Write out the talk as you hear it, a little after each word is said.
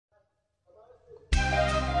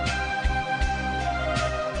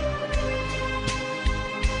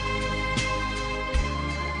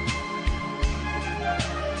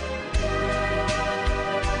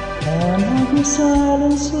the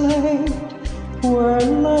silence laid where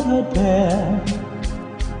love had been,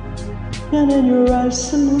 and in your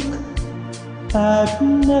eyes a look I've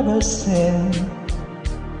never seen.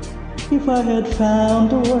 If I had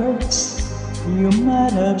found the words, you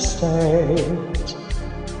might have stayed.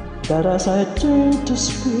 But as I turned to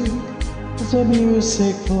speak, the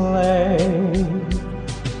music played.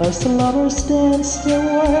 As the lovers danced their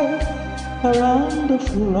way around the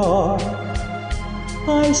floor,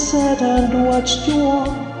 I sat and watched you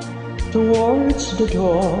walk towards the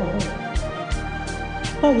door.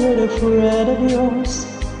 I heard a friend of yours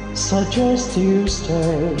suggest you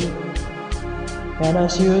stay, and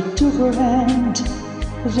as you took her hand,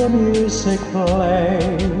 the music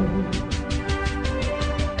played.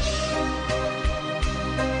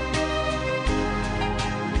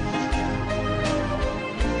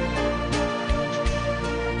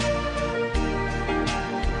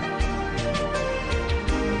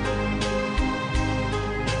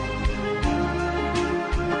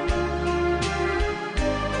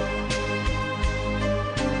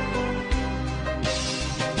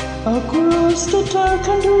 Across the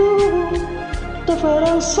darkened room, the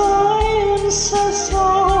vital signs I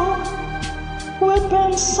saw. We'd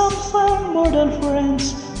been something more than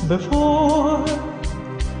friends before.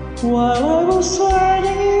 While I was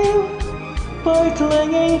hurting you by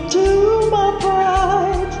clinging to my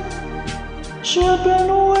pride, she'd been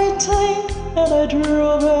waiting and I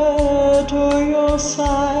drove her to your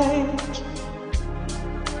side.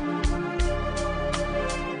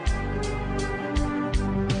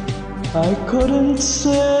 I couldn't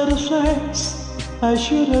say the things I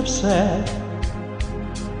should have said,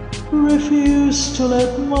 refused to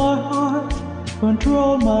let my heart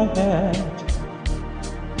control my head.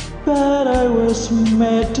 But I was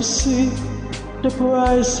made to see the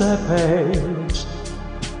price I paid,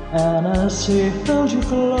 and as he held you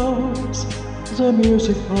close, the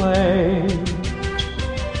music played.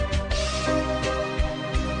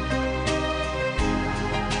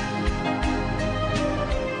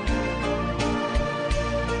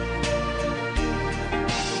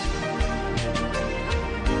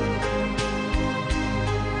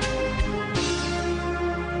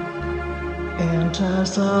 And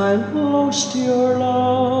as I lost your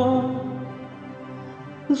love,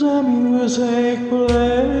 the music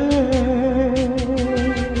played.